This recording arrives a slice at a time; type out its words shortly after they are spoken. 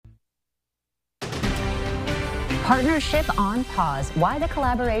Partnership on pause. Why the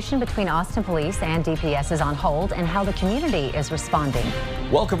collaboration between Austin Police and DPS is on hold and how the community is responding.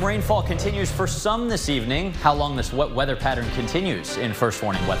 Welcome rainfall continues for some this evening. How long this wet weather pattern continues in first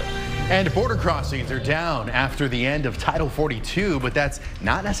warning weather. And border crossings are down after the end of Title 42, but that's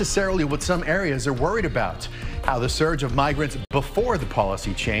not necessarily what some areas are worried about. How the surge of migrants before the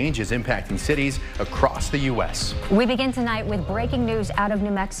policy change is impacting cities across the U.S. We begin tonight with breaking news out of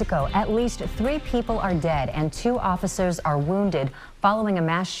New Mexico. At least 3 people are dead and 2 officers are wounded following a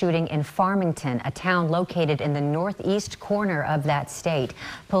mass shooting in Farmington, a town located in the northeast corner of that state.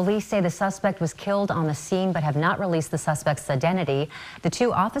 Police say the suspect was killed on the scene but have not released the suspect's identity. The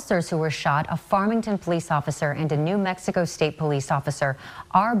 2 officers who were shot, a Farmington police officer and a New Mexico State police officer,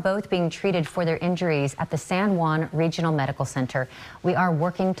 are both being treated for their injuries at the San Juan Regional Medical Center. We are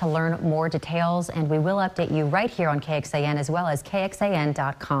working to learn more details, and we will update you right here on KXAN as well as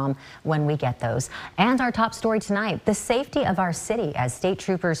KXAN.com when we get those. And our top story tonight, the safety of our city as state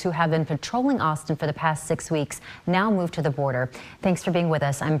troopers who have been patrolling Austin for the past 6 weeks now move to the border. Thanks for being with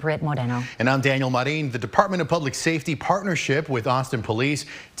us. I'm Britt Moreno. And I'm Daniel Marin. The Department of Public Safety partnership with Austin Police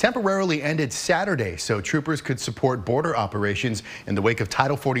temporarily ended Saturday so troopers could support border operations in the wake of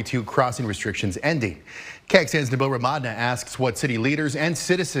Title 42 crossing restrictions ending. KXAN's Nabil Ramadna asks what city leaders and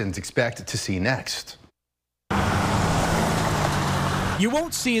citizens expect to see next. You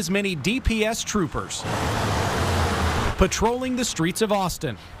won't see as many DPS troopers patrolling the streets of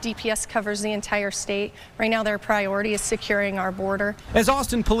Austin. DPS covers the entire state. Right now their priority is securing our border. As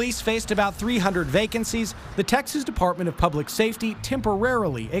Austin police faced about 300 vacancies, the Texas Department of Public Safety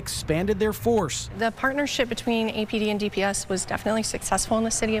temporarily expanded their force. The partnership between APD and DPS was definitely successful in the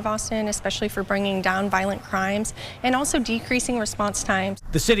city of Austin, especially for bringing down violent crimes and also decreasing response times.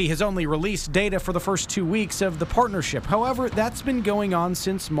 The city has only released data for the first 2 weeks of the partnership. However, that's been going on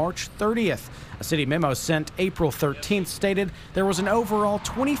since March 30th. A city memo sent April 13th stated there was an overall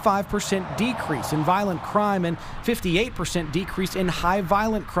 25% decrease in violent crime and 58% decrease in high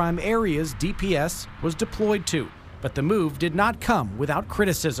violent crime areas DPS was deployed to. But the move did not come without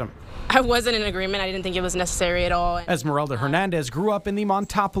criticism. I wasn't in agreement. I didn't think it was necessary at all. Esmeralda Hernandez grew up in the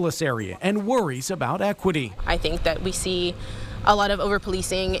Montopolis area and worries about equity. I think that we see a lot of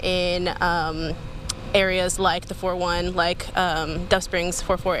over-policing in areas like the 4-1, like Dove Springs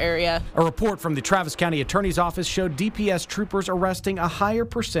 4-4 area. A report from the Travis County Attorney's Office showed DPS troopers arresting a higher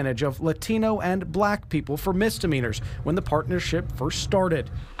percentage of Latino and Black people for misdemeanors when the partnership first started.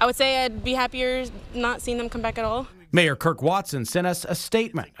 I would say I'd be happier not seeing them come back at all. Mayor Kirk Watson sent us a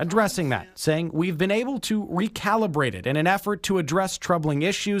statement addressing that, saying we've been able to recalibrate it in an effort to address troubling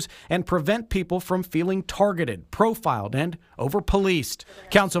issues and prevent people from feeling targeted, profiled, and over-policed.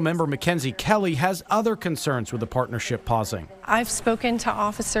 Councilmember Mackenzie Kelly has other concerns with the partnership pausing. I've spoken to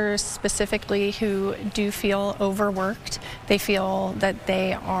officers specifically who do feel overworked. They feel that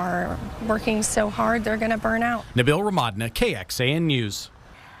they are working so hard they're going to burn out. Nabil Ramadna, KXAN News.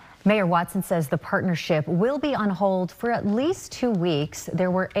 Mayor Watson says the partnership will be on hold for at least 2 weeks. There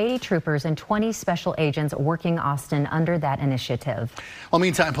were 80 troopers and 20 special agents working Austin under that initiative. Well,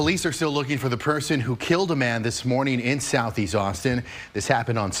 meantime, police are still looking for the person who killed a man this morning in southeast Austin. This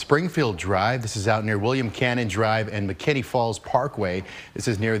happened on Springfield Drive. This is out near William Cannon Drive and McKinney Falls Parkway. This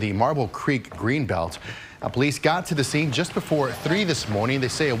is near the Marble Creek Greenbelt. Police got to the scene just before 3 this morning. They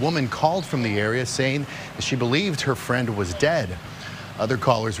say a woman called from the area saying that she believed her friend was dead. Other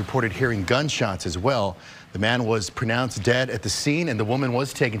callers reported hearing gunshots as well. The man was pronounced dead at the scene, and the woman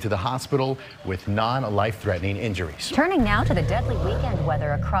was taken to the hospital with non-life-threatening injuries. Turning now to the deadly weekend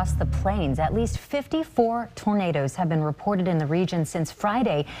weather across the plains. At least 54 tornadoes have been reported in the region since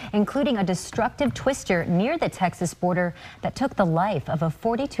Friday, including a destructive twister near the Texas border that took the life of a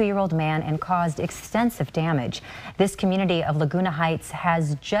 42-year-old man and caused extensive damage. This community of Laguna Heights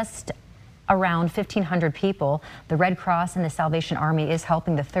has just around 1,500 people. The Red Cross and the Salvation Army is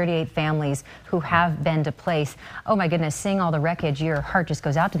helping the 38 families who have been displaced. Oh my goodness, seeing all the wreckage, your heart just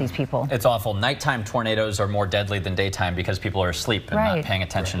goes out to these people. It's awful. Nighttime tornadoes are more deadly than daytime because people are asleep and not paying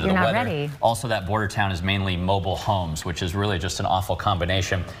attention to the weather. Ready. Also, that border town is mainly mobile homes, which is really just an awful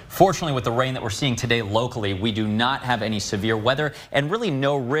combination. Fortunately, with the rain that we're seeing today locally, we do not have any severe weather and really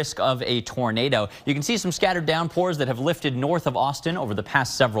no risk of a tornado. You can see some scattered downpours that have lifted north of Austin over the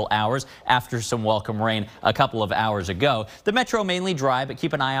past several hours after some welcome rain a couple of hours ago. The metro mainly dry, but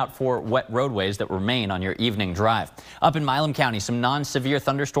keep an eye out for wet roadways that remain on your evening drive. Up in Milam County, some non-severe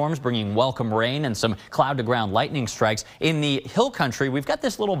thunderstorms bringing welcome rain and some cloud-to-ground lightning strikes. In the hill country, we've got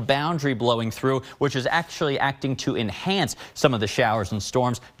this little boundary blowing through, which is actually acting to enhance some of the showers and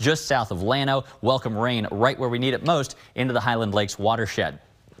storms just south of Llano. Welcome rain right where we need it most into the Highland Lakes watershed.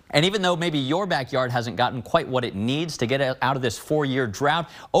 And even though maybe your backyard hasn't gotten quite what it needs to get out of this 4-year drought,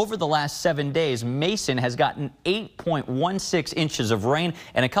 over the last 7 days, Mason has gotten 8.16 inches of rain,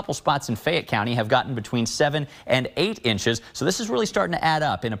 and a couple spots in Fayette County have gotten between 7 and 8 inches. So this is really starting to add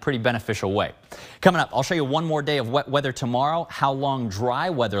up in a pretty beneficial way. Coming up, I'll show you one more day of wet weather tomorrow, how long dry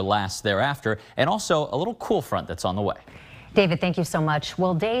weather lasts thereafter, and also a little cool front that's on the way. David, thank you so much.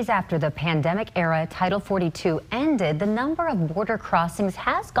 Well, days after the pandemic era Title 42 ended, the number of border crossings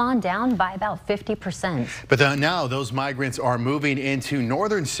has gone down by about 50%. But now those migrants are moving into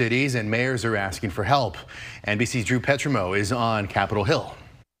northern cities and mayors are asking for help. NBC's Drew Petrimo is on Capitol Hill.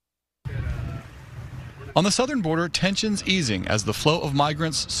 On the southern border, tensions easing as the flow of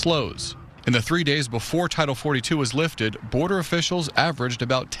migrants slows. In the 3 days before Title 42 was lifted, border officials averaged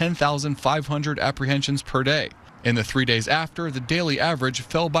about 10,500 apprehensions per day. In the 3 days after, the daily average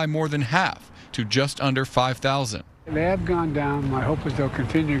fell by more than half to just under 5,000. They have gone down. My hope is they'll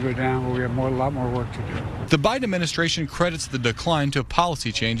continue to go down, but we have a lot more work to do. The Biden administration credits the decline to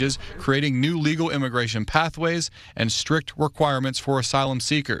policy changes, creating new legal immigration pathways and strict requirements for asylum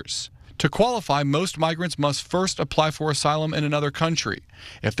seekers. To qualify, most migrants must first apply for asylum in another country.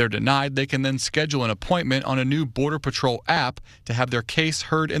 If they're denied, they can then schedule an appointment on a new Border Patrol app to have their case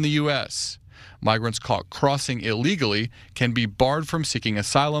heard in the U.S. Migrants caught crossing illegally can be barred from seeking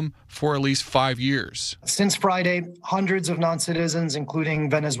asylum for at least 5 years. Since Friday, hundreds of non-citizens, including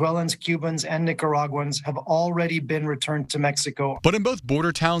Venezuelans, Cubans, and Nicaraguans, have already been returned to Mexico. But in both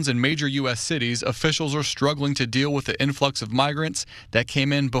border towns and major U.S. cities, officials are struggling to deal with the influx of migrants that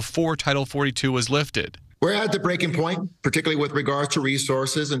came in before Title 42 was lifted. We're at the breaking point, particularly with regards to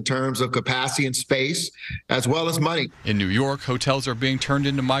resources in terms of capacity and space, as well as money. In New York, hotels are being turned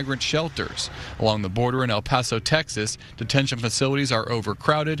into migrant shelters. Along the border in El Paso, Texas, detention facilities are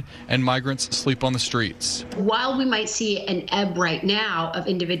overcrowded and migrants sleep on the streets. While we might see an ebb right now of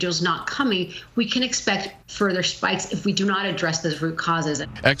individuals not coming, we can expect further spikes if we do not address those root causes.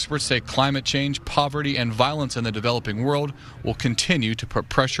 Experts say climate change, poverty, and violence in the developing world will continue to put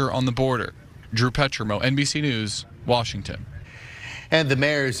pressure on the border. Drew Petrimo, NBC News, Washington. And the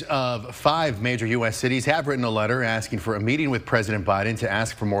mayors of 5 major U.S. cities have written a letter asking for a meeting with President Biden to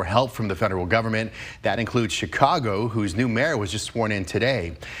ask for more help from the federal government. That includes Chicago, whose new mayor was just sworn in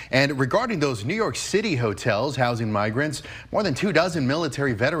today. And regarding those New York City hotels housing migrants, more than 24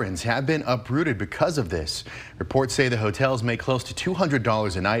 military veterans have been uprooted because of this. Reports say the hotels make close to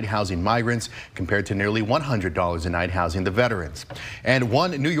 $200 a night housing migrants compared to nearly $100 a night housing the veterans. And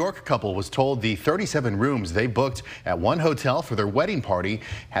one New York couple was told the 37 rooms they booked at one hotel for their wedding party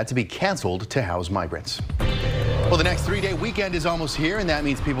had to be canceled to house migrants. Well, the next 3-day weekend is almost here, and that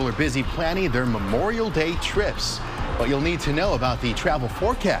means people are busy planning their Memorial Day trips. But you'll need to know about the travel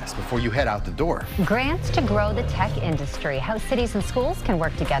forecast before you head out the door. Grants to grow the tech industry, how cities and schools can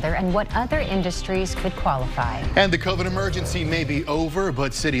work together, and what other industries could qualify. And the COVID emergency may be over,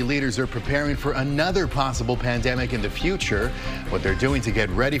 but city leaders are preparing for another possible pandemic in the future. What they're doing to get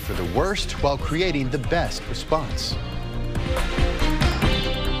ready for the worst while creating the best response.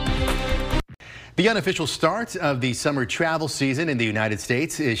 The unofficial start of the summer travel season in the United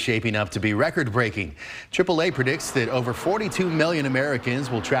States is shaping up to be record-breaking. AAA predicts that over 42 million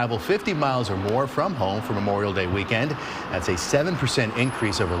Americans will travel 50 miles or more from home for Memorial Day weekend. That's a 7%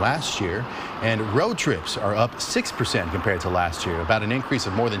 increase over last year. And road trips are up 6% compared to last year, about an increase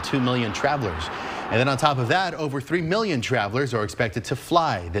of more than 2 million travelers. And then on top of that, over 3 million travelers are expected to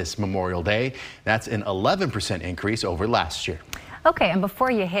fly this Memorial Day. That's an 11% increase over last year. Okay, and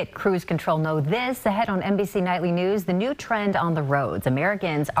before you hit cruise control, know this. Ahead on NBC Nightly News, the new trend on the roads.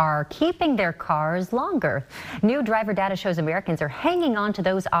 Americans are keeping their cars longer. New driver data shows Americans are hanging on to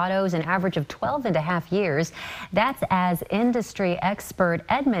those autos an average of 12.5 years. That's as industry expert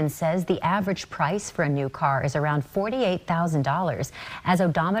Edmund says the average price for a new car is around $48,000. As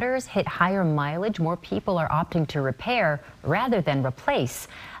odometers hit higher mileage, more people are opting to repair rather than replace.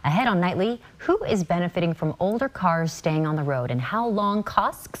 Ahead on Nightly, who is benefiting from older cars staying on the road and how long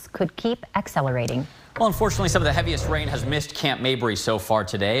costs could keep accelerating? Well, unfortunately, some of the heaviest rain has missed Camp Mabry so far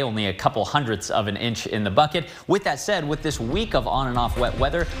today, only a couple hundredths of an inch in the bucket. With that said, with this week of on and off wet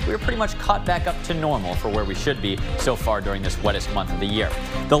weather, we are pretty much caught back up to normal for where we should be so far during this wettest month of the year.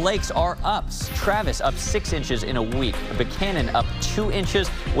 The lakes are up. Travis up 6 inches in a week. Buchanan up 2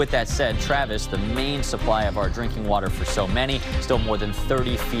 inches. With that said, Travis, the main supply of our drinking water for so many, still more than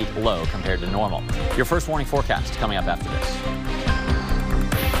 30 feet low compared to normal. Your first warning forecast coming up after this.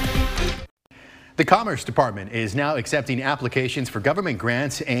 The Commerce Department is now accepting applications for government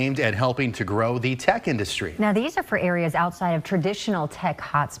grants aimed at helping to grow the tech industry. Now, these are for areas outside of traditional tech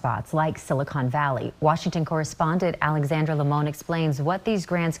hotspots like Silicon Valley. Washington correspondent Alexandra Limon explains what these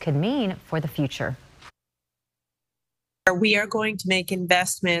grants could mean for the future. We are going to make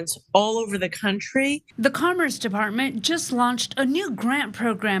investments all over the country. The Commerce Department just launched a new grant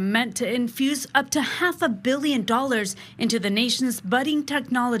program meant to infuse up to $500 million into the nation's budding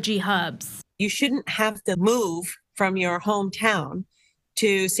technology hubs. You shouldn't have to move from your hometown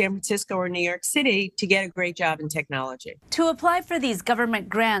to San Francisco or New York City to get a great job in technology. To apply for these government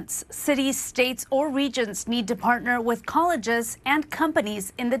grants, cities, states, or regions need to partner with colleges and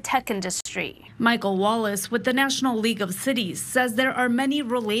companies in the tech industry. Michael Wallace with the National League of Cities says there are many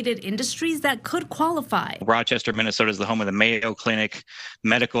related industries that could qualify. Rochester, Minnesota is the home of the Mayo Clinic.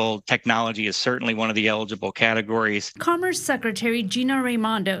 Medical technology is certainly one of the eligible categories. Commerce Secretary Gina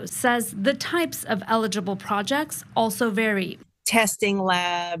Raimondo says the types of eligible projects also vary. Testing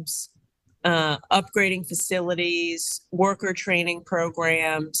labs, upgrading facilities, worker training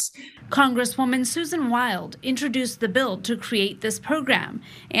programs. Congresswoman Susan Wild introduced the bill to create this program,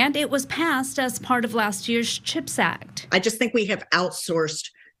 and it was passed as part of last year's CHIPS Act. I just think we have outsourced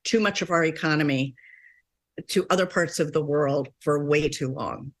too much of our economy to other parts of the world for way too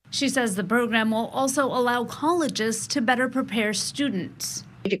long. She says the program will also allow colleges to better prepare students.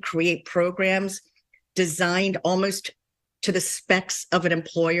 To create programs designed almost to the specs of an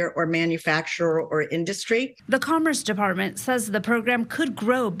employer or manufacturer or industry. The Commerce Department says the program could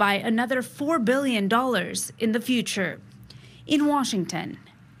grow by another $4 billion in the future. In Washington,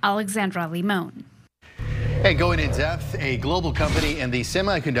 Alexandra Limon. Hey, going in depth, a global company in the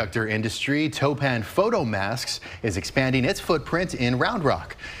semiconductor industry, Topan Photomasks, is expanding its footprint in Round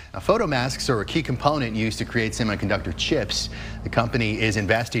Rock. Now, photomasks are a key component used to create semiconductor chips. The company is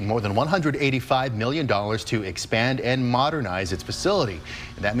investing more than $185 million to expand and modernize its facility.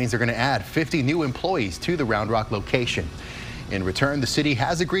 And that means they're going to add 50 new employees to the Round Rock location. In return, the city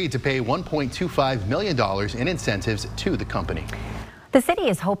has agreed to pay $1.25 million in incentives to the company. The city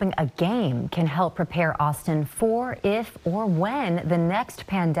is hoping a game can help prepare Austin for if or when the next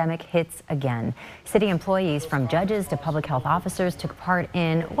pandemic hits again. City employees from judges to public health officers took part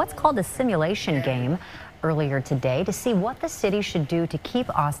in what's called a simulation game earlier today to see what the city should do to keep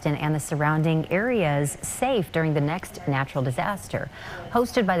Austin and the surrounding areas safe during the next natural disaster.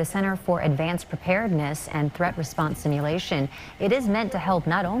 Hosted by the Center for Advanced Preparedness and Threat Response Simulation, it is meant to help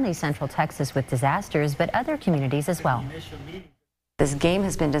not only Central Texas with disasters, but other communities as well. This game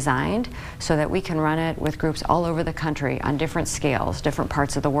has been designed so that we can run it with groups all over the country on different scales, different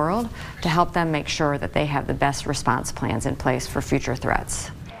parts of the world, to help them make sure that they have the best response plans in place for future threats.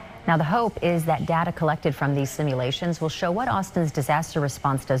 Now, the hope is that data collected from these simulations will show what Austin's disaster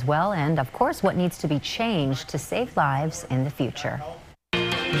response does well and, of course, what needs to be changed to save lives in the future.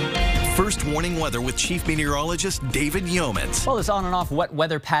 First warning weather with Chief Meteorologist David Yeomans. Well, this on and off wet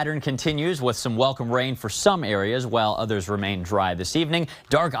weather pattern continues with some welcome rain for some areas while others remain dry this evening.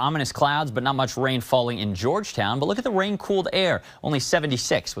 Dark, ominous clouds, but not much rain falling in Georgetown. But look at the rain-cooled air. Only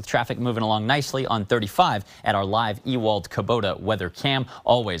 76 with traffic moving along nicely on 35 at our live Ewald Kubota weather cam,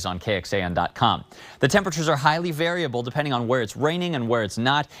 always on KXAN.com. The temperatures are highly variable depending on where it's raining and where it's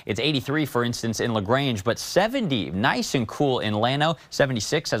not. It's 83, for instance, in LaGrange, but 70, nice and cool in Llano,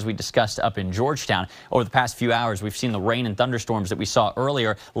 76 as we discussed up in Georgetown. Over the past few hours, we've seen the rain and thunderstorms that we saw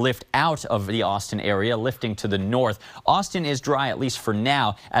earlier lift out of the Austin area, lifting to the north. Austin is dry, at least for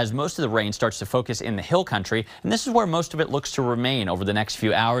now, as most of the rain starts to focus in the hill country, and this is where most of it looks to remain over the next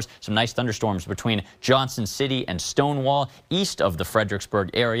few hours. Some nice thunderstorms between Johnson City and Stonewall, east of the Fredericksburg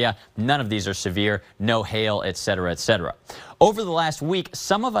area. None of these are severe, no hail, etc., etc. Over the last week,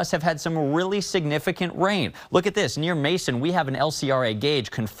 some of us have had some really significant rain. Look at this. Near Mason, we have an LCRA gauge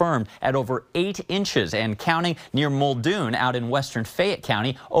confirmed at over 8 inches and counting. Near Muldoon out in western Fayette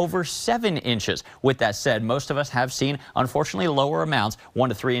County, over 7 inches. With that said, most of us have seen, unfortunately, lower amounts, 1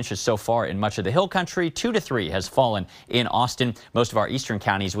 to 3 inches so far in much of the hill country. 2 to 3 has fallen in Austin. Most of our eastern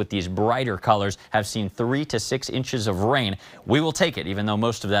counties with these brighter colors have seen 3 to 6 inches of rain. We will take it, even though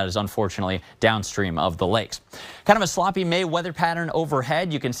most of that is unfortunately downstream of the lakes. Kind of a sloppy May weather pattern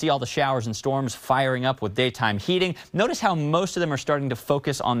overhead. You can see all the showers and storms firing up with daytime heating. Notice how most of them are starting to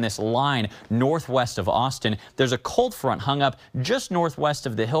focus on this line northwest of Austin. There's a cold front hung up just northwest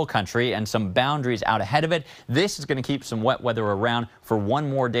of the hill country and some boundaries out ahead of it. This is going to keep some wet weather around for one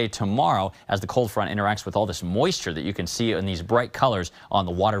more day tomorrow as the cold front interacts with all this moisture that you can see in these bright colors on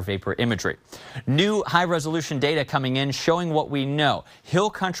the water vapor imagery. New high-resolution data coming in showing what we know. Hill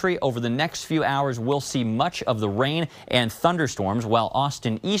country over the next few hours will see much of the rain and thunderstorms, while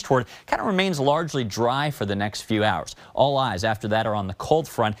Austin eastward kind of remains largely dry for the next few hours. All eyes after that are on the cold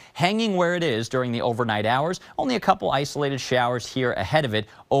front, hanging where it is during the overnight hours. Only a couple isolated showers here ahead of it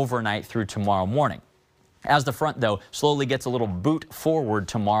overnight through tomorrow morning. As the front, though, slowly gets a little boot forward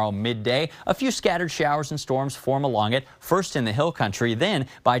tomorrow midday, a few scattered showers and storms form along it, first in the hill country, then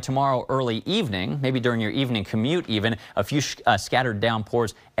by tomorrow early evening, maybe during your evening commute even, a few scattered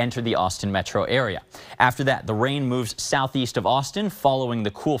downpours enter the Austin metro area. After that, the rain moves southeast of Austin following the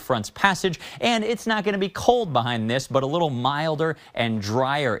cool front's passage, and it's not going to be cold behind this, but a little milder and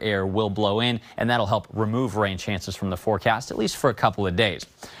drier air will blow in, and that'll help remove rain chances from the forecast, at least for a couple of days.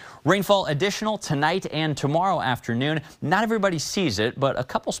 Rainfall additional tonight and tomorrow afternoon. Not everybody sees it, but a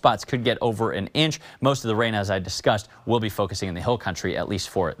couple spots could get over an inch. Most of the rain, as I discussed, will be focusing in the hill country, at least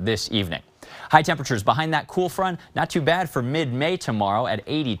for this evening. High temperatures behind that cool front, not too bad for mid-May tomorrow at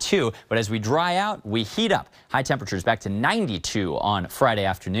 82, but as we dry out, we heat up. High temperatures back to 92 on Friday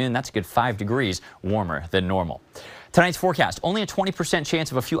afternoon. That's a good 5 degrees warmer than normal. Tonight's forecast, only a 20% chance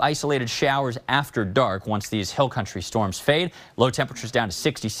of a few isolated showers after dark once these hill country storms fade. Low temperatures down to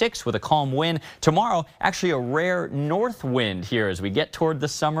 66 with a calm wind. Tomorrow, actually a rare north wind here as we get toward the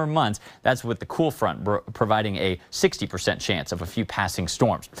summer months. That's with the cool front providing a 60% chance of a few passing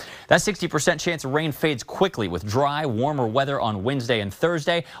storms. That 60% chance of rain fades quickly with dry, warmer weather on Wednesday and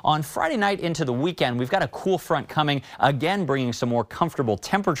Thursday. On Friday night into the weekend, we've got a cool front coming, again bringing some more comfortable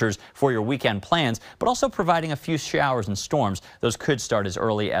temperatures for your weekend plans, but also providing a few showers and storms. Those could start as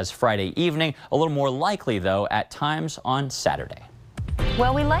early as Friday evening. A little more likely, though, at times on Saturday.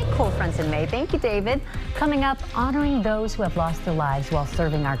 Well, we like cool fronts in May. Thank you, David. Coming up, honoring those who have lost their lives while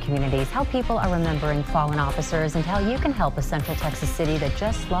serving our communities, how people are remembering fallen officers, and how you can help a Central Texas city that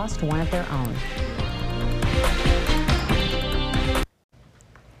just lost one of their own.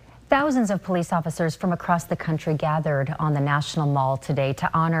 Thousands of police officers from across the country gathered on the National Mall today to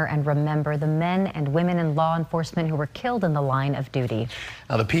honor and remember the men and women in law enforcement who were killed in the line of duty.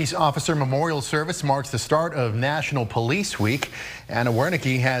 Now, the Peace Officer Memorial Service marks the start of National Police Week. Anna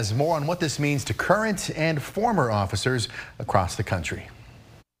Wernicke has more on what this means to current and former officers across the country.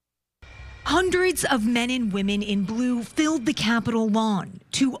 Hundreds of men and women in blue filled the Capitol lawn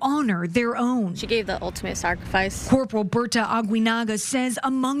to honor their own. She gave the ultimate sacrifice. Corporal Berta Aguinaga says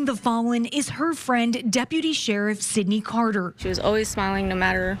among the fallen is her friend, Deputy Sheriff Sydney Carter. She was always smiling no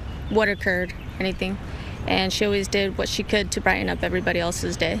matter what occurred, anything. And she always did what she could to brighten up everybody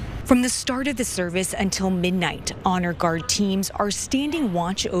else's day. From the start of the service until midnight, Honor Guard teams are standing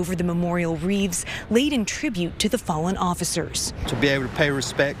watch over the memorial wreaths laid in tribute to the fallen officers. To be able to pay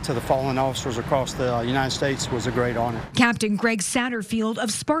respect to the fallen officers across the United States was a great honor. Captain Greg Satterfield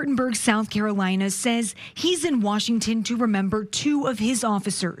of Spartanburg, South Carolina, says he's in Washington to remember two of his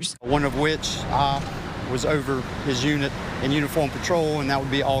officers. One of which was over his unit in uniform patrol, and that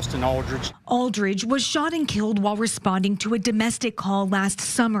would be Austin Aldridge. Aldridge was shot and killed while responding to a domestic call last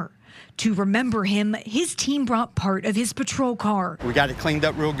summer. To remember him, his team brought part of his patrol car. We got it cleaned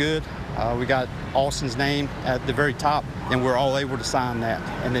up real good. We got Austin's name at the very top, and we're all able to sign that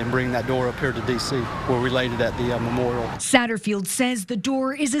and then bring that door up here to D.C. where we laid it at the memorial. Satterfield says the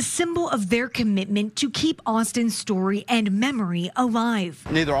door is a symbol of their commitment to keep Austin's story and memory alive.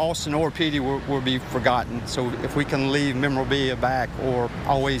 Neither Austin or Petey will be forgotten, so if we can leave memorabilia back or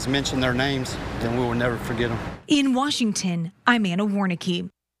always mention their names, then we will never forget them. In Washington, I'm Anna Wernicke.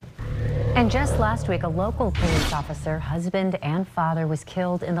 And just last week, a local police officer, husband and father, was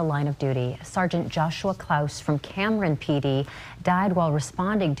killed in the line of duty. Sergeant Joshua Klaus from Cameron PD died while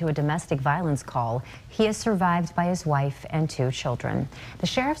responding to a domestic violence call. He is survived by his wife and 2 children. The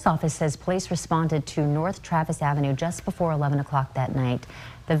sheriff's office says police responded to North Travis Avenue just before 11 o'clock that night.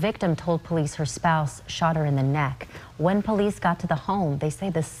 The victim told police her spouse shot her in the neck. When police got to the home, they say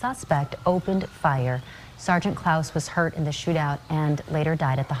the suspect opened fire. Sergeant Klaus was hurt in the shootout and later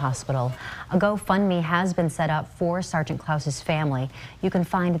died at the hospital. A GoFundMe has been set up for Sergeant Klaus's family. You can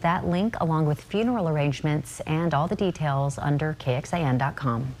find that link along with funeral arrangements and all the details under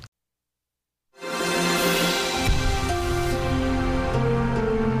KXAN.com.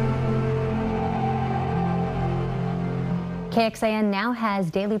 KXAN now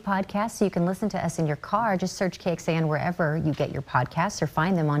has daily podcasts, so you can listen to us in your car. Just search KXAN wherever you get your podcasts or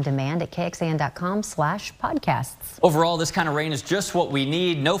find them on demand at KXAN.com/podcasts. Overall, this kind of rain is just what we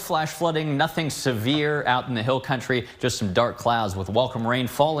need. No flash flooding, nothing severe out in the hill country, just some dark clouds with welcome rain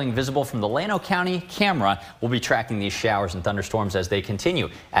falling visible from the Llano County camera. We'll be tracking these showers and thunderstorms as they continue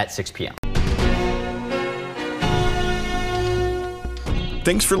at 6 p.m.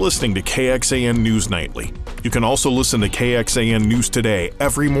 Thanks for listening to KXAN News Nightly. You can also listen to KXAN News Today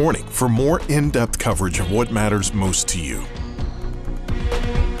every morning for more in-depth coverage of what matters most to you.